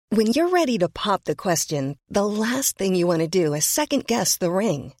When you're ready to pop the question, the last thing you want to do is second-guess the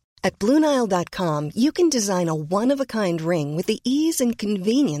ring. At BlueNile.com, you can design a one-of-a-kind ring with the ease and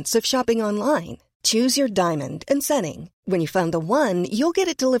convenience of shopping online. Choose your diamond and setting. When you find the one, you'll get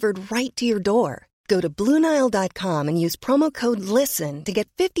it delivered right to your door. Go to BlueNile.com and use promo code LISTEN to get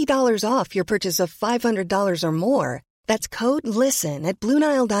 $50 off your purchase of $500 or more. That's code LISTEN at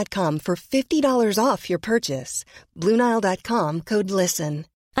BlueNile.com for $50 off your purchase. BlueNile.com, code LISTEN.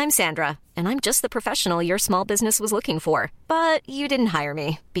 I'm Sandra, and I'm just the professional your small business was looking for. But you didn't hire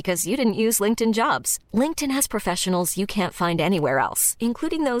me because you didn't use LinkedIn Jobs. LinkedIn has professionals you can't find anywhere else,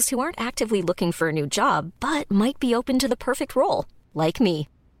 including those who aren't actively looking for a new job, but might be open to the perfect role, like me.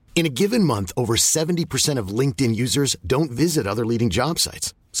 In a given month, over 70% of LinkedIn users don't visit other leading job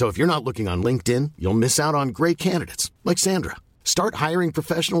sites. So if you're not looking on LinkedIn, you'll miss out on great candidates like Sandra. Start hiring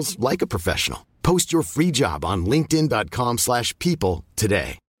professionals like a professional. Post your free job on linkedin.com/people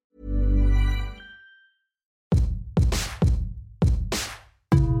today.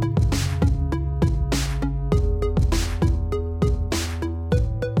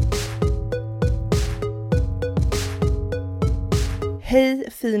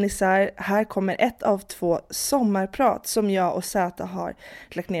 Hej finisar, här kommer ett av 2 sommarprat som jag och Zäta har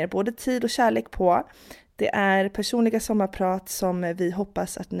lagt ner både tid och kärlek på. Det är personliga sommarprat som vi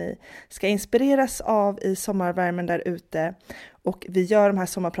hoppas att ni ska inspireras av i sommarvärmen där ute. Och vi gör de här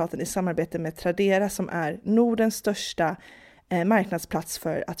sommarpraten i samarbete med Tradera som är Nordens största marknadsplats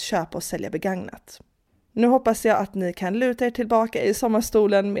för att köpa och sälja begagnat. Nu hoppas jag att ni kan luta er tillbaka i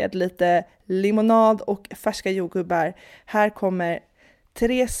sommarstolen med lite limonad och färska jordgubbar. Här kommer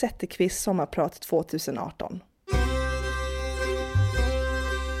Therese Zetterqvist sommarprat 2018.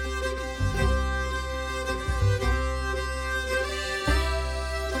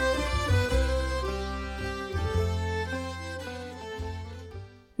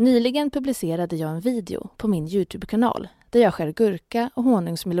 Nyligen publicerade jag en video på min YouTube-kanal där jag skär gurka och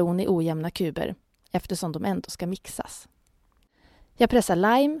honungsmelon i ojämna kuber eftersom de ändå ska mixas. Jag pressar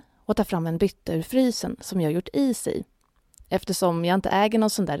lime och tar fram en bytta ur frysen som jag gjort is i eftersom jag inte äger någon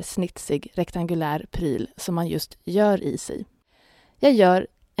sån där snitsig rektangulär pryl som man just gör is i. Jag gör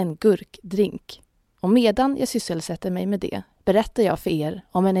en gurkdrink och medan jag sysselsätter mig med det berättar jag för er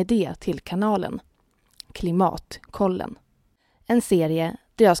om en idé till kanalen. Klimatkollen. En serie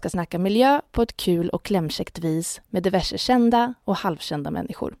där jag ska snacka miljö på ett kul och klämkäckt vis med diverse kända och halvkända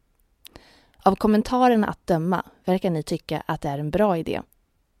människor. Av kommentarerna att döma verkar ni tycka att det är en bra idé.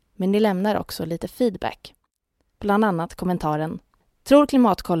 Men ni lämnar också lite feedback. Bland annat kommentaren: tror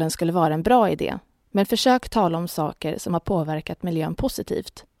klimatkollen skulle vara en bra idé, men försök tala om saker som har påverkat miljön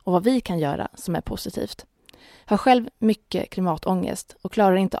positivt och vad vi kan göra som är positivt. Har själv mycket klimatångest och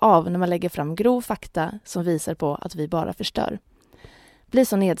klarar inte av när man lägger fram grov fakta som visar på att vi bara förstör. Blir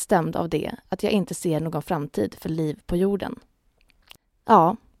så nedstämd av det att jag inte ser någon framtid för liv på jorden.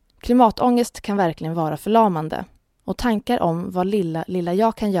 Ja, klimatångest kan verkligen vara förlamande och tankar om vad lilla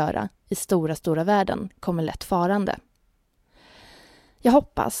jag kan göra i stora världen kommer lätt farande. Jag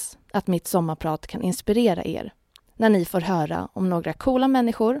hoppas att mitt sommarprat kan inspirera er när ni får höra om några coola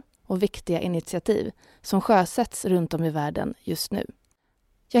människor och viktiga initiativ som sjösätts runt om i världen just nu.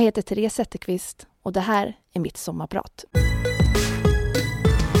 Jag heter Therese Zetterqvist och det här är mitt sommarprat.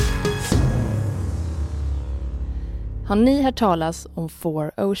 Har ni hört talas om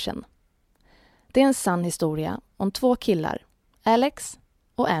 4 Ocean? Det är en sann historia om 2 killar, Alex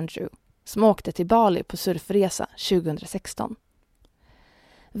och Andrew, som åkte till Bali på surfresa 2016.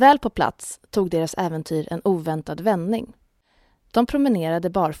 Väl på plats tog deras äventyr en oväntad vändning. De promenerade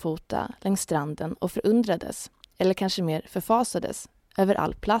barfota längs stranden och förundrades, eller kanske mer förfasades, över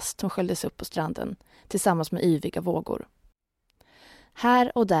all plast som sköljdes upp på stranden tillsammans med yviga vågor.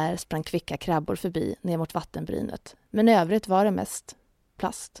 Här och där sprang kvicka krabbor förbi ner mot vattenbrynet, men i övrigt var det mest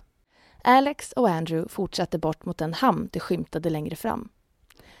plast. Alex och Andrew fortsatte bort mot en hamn de skymtade längre fram.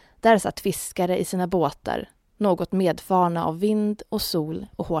 Där satt fiskare i sina båtar, något medfarna av vind och sol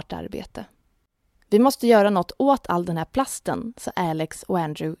och hårt arbete. Vi måste göra något åt all den här plasten, sa Alex och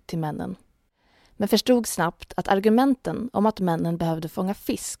Andrew till männen. Men förstod snabbt att argumenten om att männen behövde fånga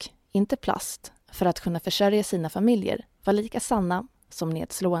fisk, inte plast, för att kunna försörja sina familjer var lika sanna som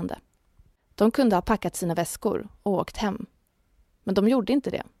nedslående. De kunde ha packat sina väskor och åkt hem. Men de gjorde inte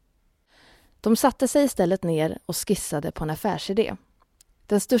det. De satte sig istället ner och skissade på en affärsidé.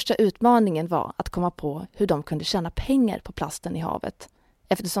 Den största utmaningen var att komma på hur de kunde tjäna pengar på plasten i havet,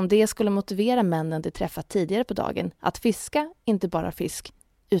 eftersom det skulle motivera männen de träffat tidigare på dagen att fiska inte bara fisk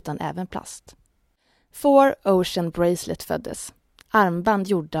utan även plast. 4 Ocean Bracelet föddes, armband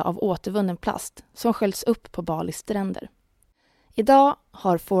gjorda av återvunnen plast som sköljs upp på Balis stränder. Idag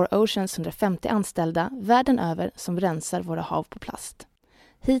har 4Oceans 150 anställda världen över som rensar våra hav på plast.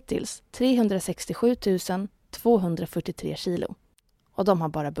 Hittills 367 243 kilo. Och de har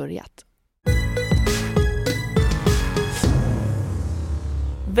bara börjat.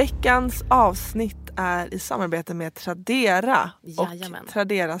 Veckans avsnitt är i samarbete med Tradera. Jajamän. Och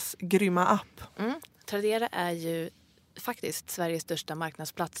Traderas grymma app. Tradera är ju faktiskt Sveriges största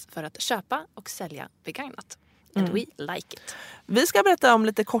marknadsplats för att köpa och sälja begagnat. And we like it. Vi ska berätta om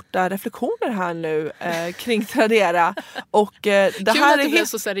lite korta reflektioner här nu kring Tradera. Och, det Kul här att är du blev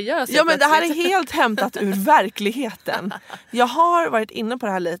så seriös. Ja, men det här är helt hämtat ur verkligheten. Jag har varit inne på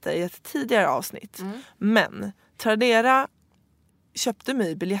det här lite i ett tidigare avsnitt. Men Tradera köpte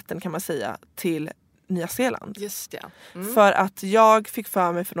mig biljetten, kan man säga, till Nya Zeeland. Just det. För att jag fick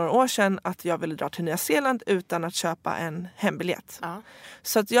för mig för några år sedan att jag ville dra till Nya Zeeland utan att köpa en hembiljett. Ja.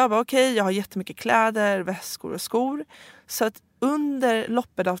 Så att jag var okej, jag har jättemycket kläder, väskor och skor. Så att under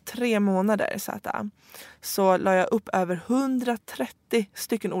loppet av 3 månader så la jag upp över 130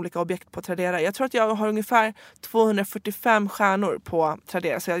 stycken olika objekt på Tradera. Jag tror att jag har ungefär 245 stjärnor på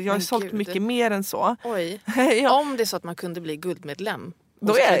Tradera. Så jag har sålt mycket mer än så. Oj, Ja. om det är så att man kunde bli guldmedlem Då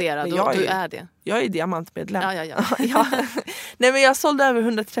hos är Tradera, jag då är- är det. Jag är diamantmedlem. Ja. Ja. Nej, men jag sålde över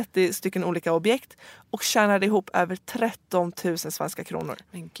 130 stycken olika objekt och tjänade ihop över 13 000 svenska kronor.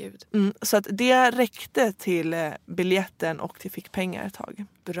 Men gud, Så att det räckte till biljetten och till fick pengar ett tag.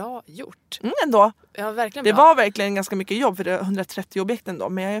 bra gjort. Ändå. Ja, verkligen Det bra. var verkligen ganska mycket jobb för det är 130 objekt ändå,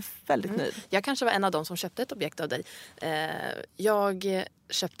 men jag är väldigt nöjd. Jag kanske var en av dem som köpte ett objekt av dig. Jag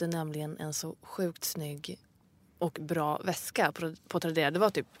köpte nämligen en så sjukt snygg och bra väska på Tradera. Det var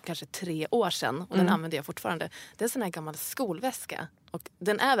typ kanske 3 år sedan och den använder jag fortfarande. Det är en sån här gammal skolväska och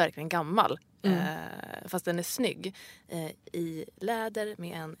den är verkligen gammal. Fast den är snygg. I läder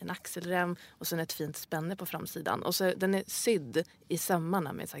med en axelrem och sen ett fint spänne på framsidan. Och så den är sydd i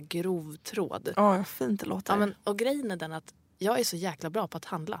sömmarna med så här grov tråd. Ja, fint det låter. Ja, men, och grejen är den att jag är så jäkla bra på att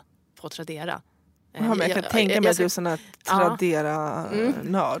handla på Tradera. Ja, men jag kan tänka mig att du är sån här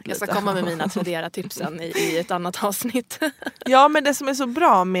Tradera-nörd. Jag ska komma med mina Tradera-tipsen i ett annat avsnitt. Ja, men det som är så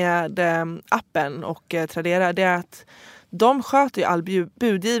bra med appen och Tradera, det är att de sköter ju all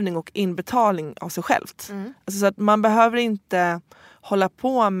budgivning och inbetalning av sig självt. Alltså, så att man behöver inte hålla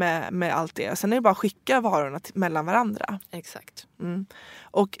på med allt det. Sen är det bara att skicka varorna mellan varandra. Exakt.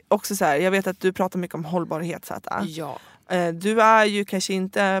 Och också så här, jag vet att du pratar mycket om hållbarhet. Så att, Ja. du är ju kanske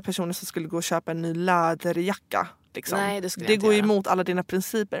inte personen som skulle gå och köpa en ny läderjacka. Liksom. Nej, det skulle jag det inte går ju göra. emot alla dina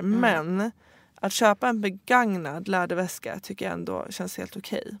principer. Men att köpa en begagnad läderväska tycker jag ändå känns helt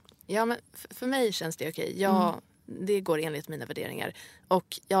okej. Ja, men för mig känns det okej. Det går enligt mina värderingar.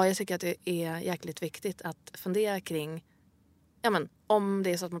 Och ja, jag tycker att det är jäkligt viktigt att fundera kring om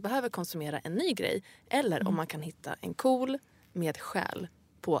det är så att man behöver konsumera en ny grej eller om man kan hitta en cool med själ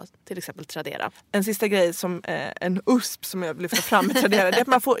på till exempel Tradera. En sista grej som en USP som jag vill lyfta fram med Tradera, det är att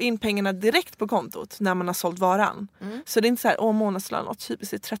man får in pengarna direkt på kontot när man har sålt varan. Så det är inte så här, månadslön och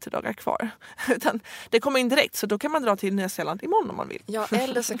typiskt är 30 dagar kvar. Utan det kommer in direkt, så då kan man dra till Nya Zeeland imorgon om man vill. Ja,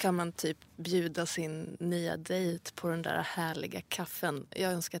 eller så kan man typ bjuda sin nya dejt på den där härliga kaffen.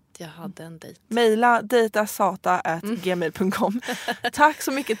 Jag önskar att jag hade en dejt. Maila dejtasata@gmail.com. Tack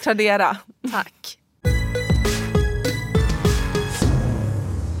så mycket Tradera. Tack.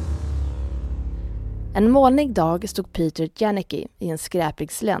 En molnig dag stod Peter Janicki i en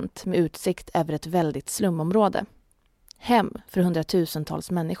skräpig slänt med utsikt över ett väldigt slumområde. Hem för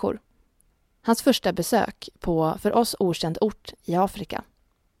hundratusentals människor. Hans första besök på för oss okänd ort i Afrika.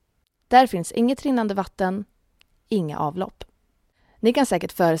 Där finns inget rinnande vatten, inga avlopp. Ni kan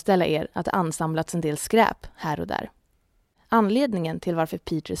säkert föreställa er att det ansamlats en del skräp här och där. Anledningen till varför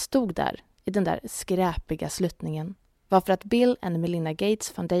Peter stod där i den där skräpiga sluttningen var för att Bill and Melinda Gates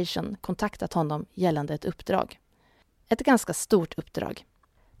Foundation kontaktat honom gällande ett uppdrag. Ett ganska stort uppdrag.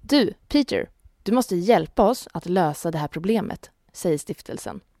 Du, Peter, du måste hjälpa oss att lösa det här problemet, säger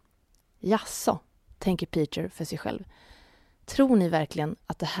stiftelsen. Jaså, tänker Peter för sig själv. Tror ni verkligen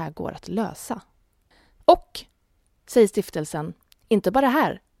att det här går att lösa? Och, säger stiftelsen, inte bara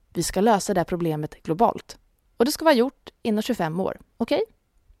här. Vi ska lösa det här problemet globalt. Och det ska vara gjort inom 25 år, okej?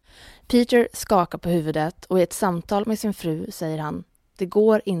 Peter skakar på huvudet och i ett samtal med sin fru säger han: det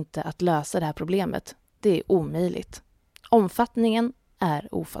går inte att lösa det här problemet. Det är omöjligt. Omfattningen är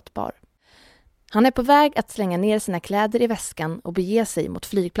ofattbar. Han är på väg att slänga ner sina kläder i väskan och bege sig mot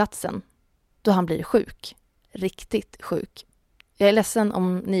flygplatsen. Då han blir sjuk. Riktigt sjuk. Jag är ledsen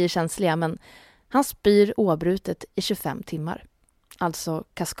om ni är känsliga, men han spyr oavbrutet i 25 timmar. Alltså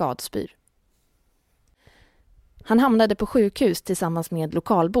kaskadspyr. Han hamnade på sjukhus tillsammans med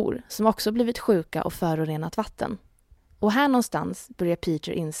lokalbor som också blivit sjuka och förorenat vatten. Och här någonstans börjar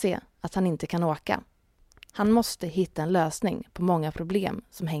Peter inse att han inte kan åka. Han måste hitta en lösning på många problem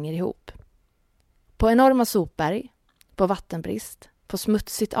som hänger ihop. På enorma sopberg, på vattenbrist, på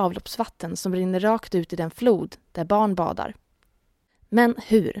smutsigt avloppsvatten som rinner rakt ut i den flod där barn badar. Men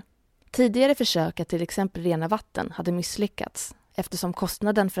hur? Tidigare försök att till exempel rena vatten hade misslyckats eftersom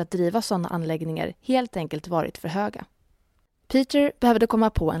kostnaden för att driva sådana anläggningar helt enkelt varit för höga. Peter behövde komma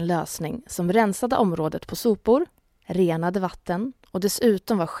på en lösning som rensade området på sopor, renade vatten och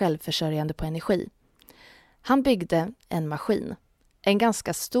dessutom var självförsörjande på energi. Han byggde en maskin, en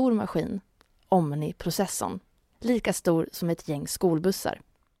ganska stor maskin, Omni-processorn, lika stor som ett gäng skolbussar.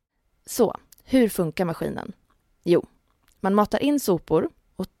 Så, hur funkar maskinen? Jo, man matar in sopor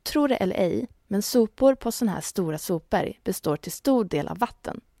och tror det eller ej, men sopor på sådana här stora sopberg består till stor del av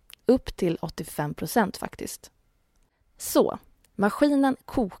vatten, upp till 85% faktiskt. Så, maskinen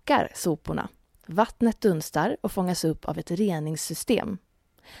kokar soporna. Vattnet dunstar och fångas upp av ett reningssystem.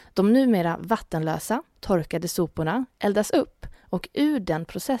 De numera vattenlösa, torkade soporna eldas upp och ur den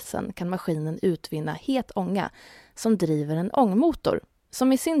processen kan maskinen utvinna het ånga som driver en ångmotor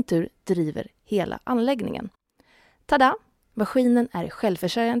som i sin tur driver hela anläggningen. Tada! Maskinen är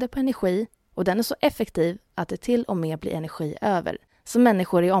självförsörjande på energi och den är så effektiv att det till och med blir energi över som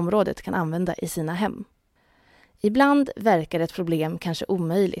människor i området kan använda i sina hem. Ibland verkar ett problem kanske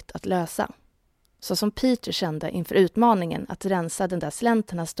omöjligt att lösa. Så som Peter kände inför utmaningen att rensa den där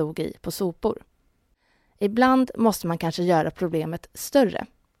slänten han stod i på sopor. Ibland måste man kanske göra problemet större.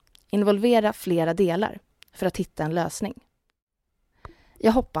 Involvera flera delar för att hitta en lösning.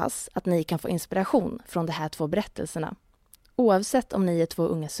 Jag hoppas att ni kan få inspiration från de här 2 berättelserna. Oavsett om ni är 2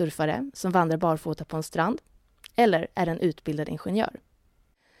 unga surfare som vandrar barfota på en strand eller är en utbildad ingenjör.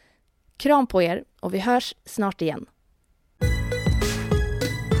 Kram på er och vi hörs snart igen.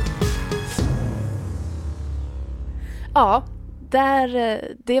 Ja,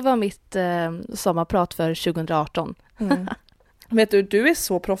 det var mitt sommarprat för 2018. Mm. Vet du är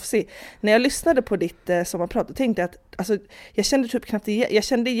så proffsig. När jag lyssnade på ditt sommarprat och tänkte att alltså, jag kände typ knappt jag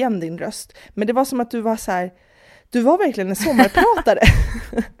kände igen din röst. Men det var som att du var så här, du var verkligen en sommarpratare.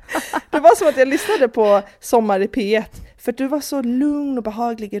 Det var som att jag lyssnade på Sommar i P1 för att du var så lugn och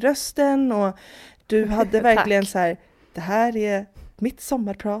behaglig i rösten och du hade verkligen så här, det här är mitt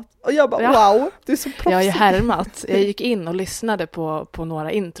sommarprat. Och jag bara, wow, du är så proffsig. Jag har ju härmat. Jag gick in och lyssnade på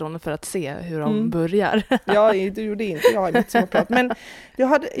några intron för att se hur de börjar. Ja, du gjorde inte jag i mitt sommarprat. Men jag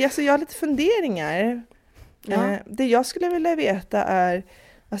har lite funderingar. Ja. Det jag skulle vilja veta är,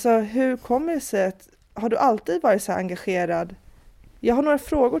 alltså, hur kommer det sig att, har du alltid varit så engagerad? Jag har några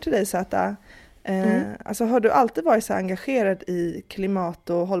frågor till dig, Zäta. Alltså, har du alltid varit så engagerad i klimat-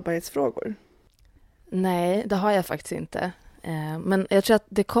 och hållbarhetsfrågor? Nej, det har jag faktiskt inte. Men jag tror att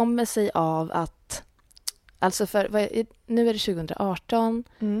det kommer sig av att, alltså nu är det 2018,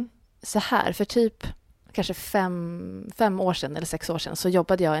 så här, för typ kanske 5 år sedan eller 6 år sedan så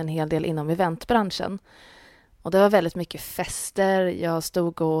jobbade jag en hel del inom eventbranschen. Och det var väldigt mycket fester, jag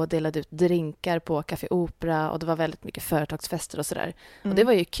stod och delade ut drinkar på Café Opera och det var väldigt mycket företagsfester och sådär. Och det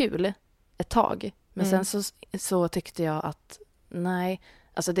var ju kul ett tag, men sen så tyckte jag att nej,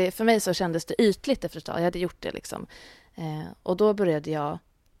 alltså för mig så kändes det ytligt efter ett tag, jag hade gjort det liksom. Och då började jag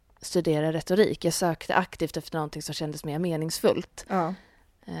studera retorik. Jag sökte aktivt efter någonting som kändes mer meningsfullt. Ja.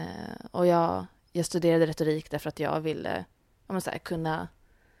 Och jag studerade retorik därför att jag ville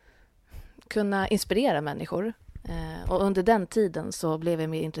kunna inspirera människor. Och under den tiden så blev jag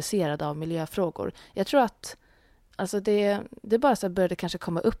mer intresserad av miljöfrågor. Jag tror att alltså det bara så började kanske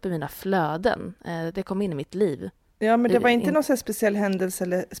komma upp i mina flöden. Det kom in i mitt liv. Ja, men det var inte någon så speciell händelse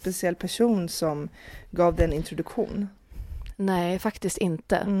eller speciell person som gav den introduktion? Nej, faktiskt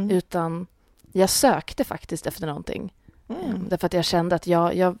inte. Utan jag sökte faktiskt efter någonting. Därför att jag kände att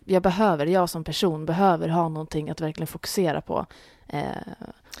jag som person behöver ha någonting att verkligen fokusera på.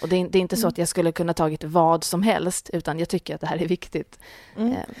 Och det är inte så att jag skulle kunna tagit vad som helst, utan jag tycker att det här är viktigt.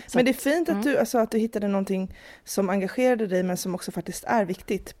 Men det är fint att du hittade någonting som engagerade dig men som också faktiskt är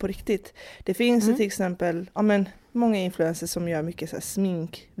viktigt på riktigt. Det finns till exempel många influencers som gör mycket så här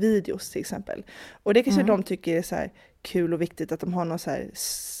sminkvideos till exempel. Och det kanske de tycker är så här kul och viktigt att de har någon så här,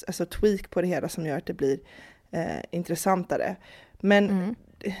 alltså tweak på det hela som gör att det blir intressantare. Men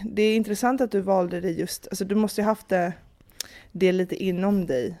det är intressant att du valde det just, alltså du måste ju haft det lite inom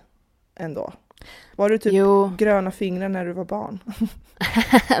dig ändå. Var du typ gröna fingrar när du var barn?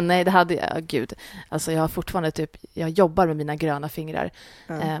 Nej, det hade jag. Gud. Alltså jag har fortfarande jag jobbar med mina gröna fingrar.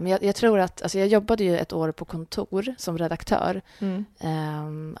 Men jag tror att, alltså jag jobbade ju ett år på kontor som redaktör.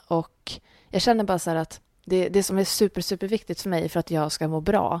 Och jag känner bara så här att Det som är superviktigt för mig för att jag ska må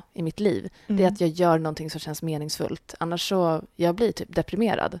bra i mitt liv, det är att jag gör någonting som känns meningsfullt. Annars så jag blir typ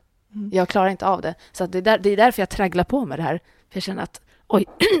deprimerad. Jag klarar inte av det. Så att det är därför jag tragglar på med det här. För jag känner att oj,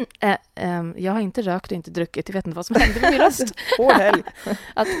 jag har inte rökt och inte druckit. Jag vet inte vad som händer med min röst.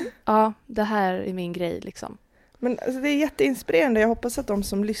 Att ja, det här är min grej liksom. Men alltså, det är jätteinspirerande. Jag hoppas att de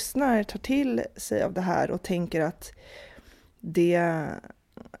som lyssnar tar till sig av det här och tänker att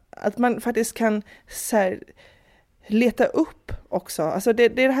att man faktiskt kan så här, leta upp också. Alltså det är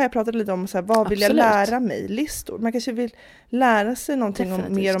det här jag pratade lite om. Så här, vad vill jag lära mig? Listor. Man kanske vill lära sig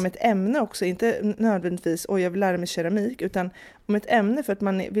någonting mer om ett ämne också. Inte nödvändigtvis, jag vill lära mig keramik. Utan om ett ämne för att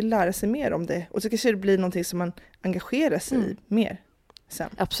man vill lära sig mer om det. Och så kanske det blir någonting som man engagerar sig i mer. Sen.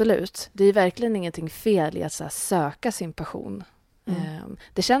 Absolut. Det är verkligen ingenting fel i att så här, söka sin passion.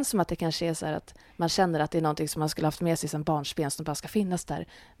 Det känns som att det kanske är så här att man känner att det är någonting som man skulle haft med sig som barnsben som bara ska finnas där.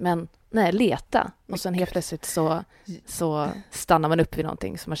 Men nej, leta. Och sen helt plötsligt så stannar man upp vid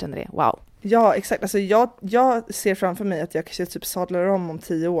någonting som man känner det. Wow. Ja, exakt. Alltså jag ser framför mig att jag kanske typ sadlar om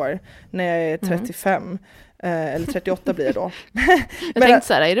 10 år när jag är 35. Eller 38 blir jag då. Jag tänkte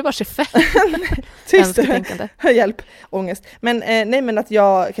så här, är det bara 25? Tyst, hjälp, ångest. Men nej, men att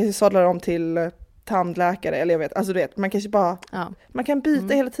jag kanske sadlar om till tandläkare, eller jag vet, alltså du vet, man kanske bara man kan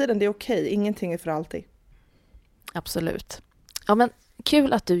byta hela tiden, det är okej, ingenting är för alltid. Absolut. Ja, men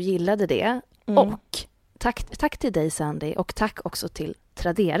kul att du gillade det. Och tack till dig Sandy, och tack också till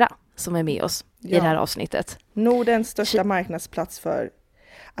Tradera som är med oss i det här avsnittet. Nordens största marknadsplats för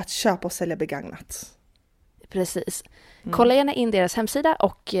att köpa och sälja begagnat. Precis. Kolla gärna in deras hemsida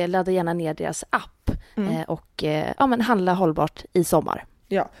och ladda gärna ner deras app och handla hållbart i sommar.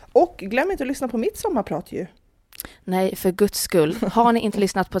 Ja, och glöm inte att lyssna på mitt sommarprat ju. Nej, för guds skull. Har ni inte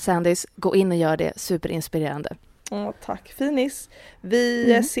lyssnat på Sandys, gå in och gör det. Superinspirerande. Tack, finis.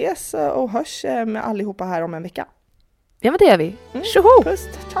 Vi ses och hörs med allihopa här om en vecka. Ja, men det gör vi. Tjoho! Puss,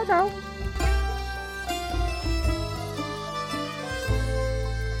 ciao, ciao!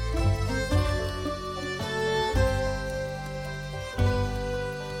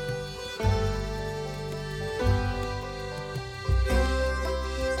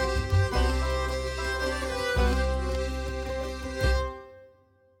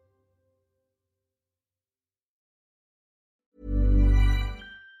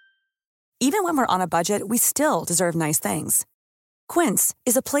 Even when we're on a budget, we still deserve nice things. Quince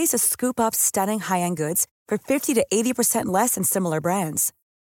is a place to scoop up stunning high-end goods for 50 to 80% less than similar brands.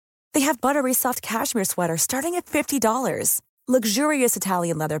 They have buttery soft cashmere sweaters starting at $50, luxurious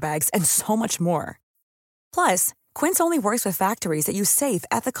Italian leather bags, and so much more. Plus, Quince only works with factories that use safe,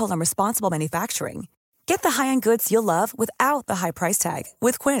 ethical, and responsible manufacturing. Get the high-end goods you'll love without the high price tag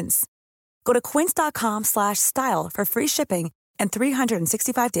with Quince. Go to quince.com/style for free shipping and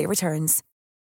 365-day returns.